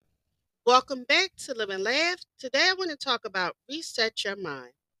Welcome back to Live and Laugh. Today I want to talk about reset your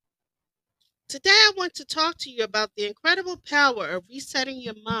mind. Today I want to talk to you about the incredible power of resetting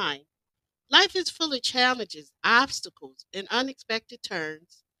your mind. Life is full of challenges, obstacles, and unexpected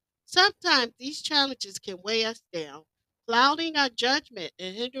turns. Sometimes these challenges can weigh us down, clouding our judgment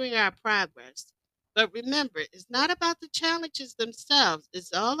and hindering our progress. But remember, it's not about the challenges themselves,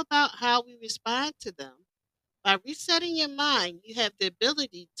 it's all about how we respond to them. By resetting your mind, you have the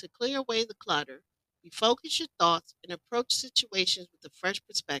ability to clear away the clutter, refocus your thoughts, and approach situations with a fresh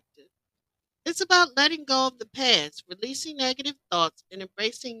perspective. It's about letting go of the past, releasing negative thoughts, and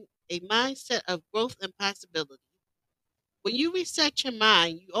embracing a mindset of growth and possibility. When you reset your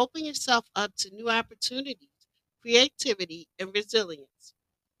mind, you open yourself up to new opportunities, creativity, and resilience.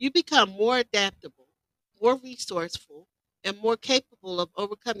 You become more adaptable, more resourceful, and more capable of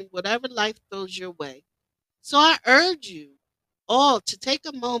overcoming whatever life throws your way. So I urge you all to take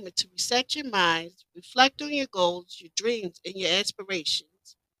a moment to reset your minds, reflect on your goals, your dreams, and your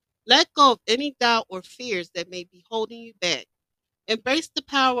aspirations. Let go of any doubt or fears that may be holding you back. Embrace the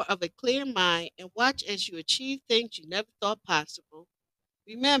power of a clear mind and watch as you achieve things you never thought possible.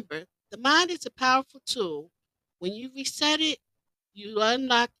 Remember, the mind is a powerful tool. When you reset it, you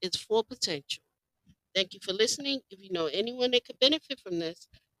unlock its full potential. Thank you for listening. If you know anyone that could benefit from this,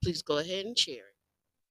 please go ahead and share it.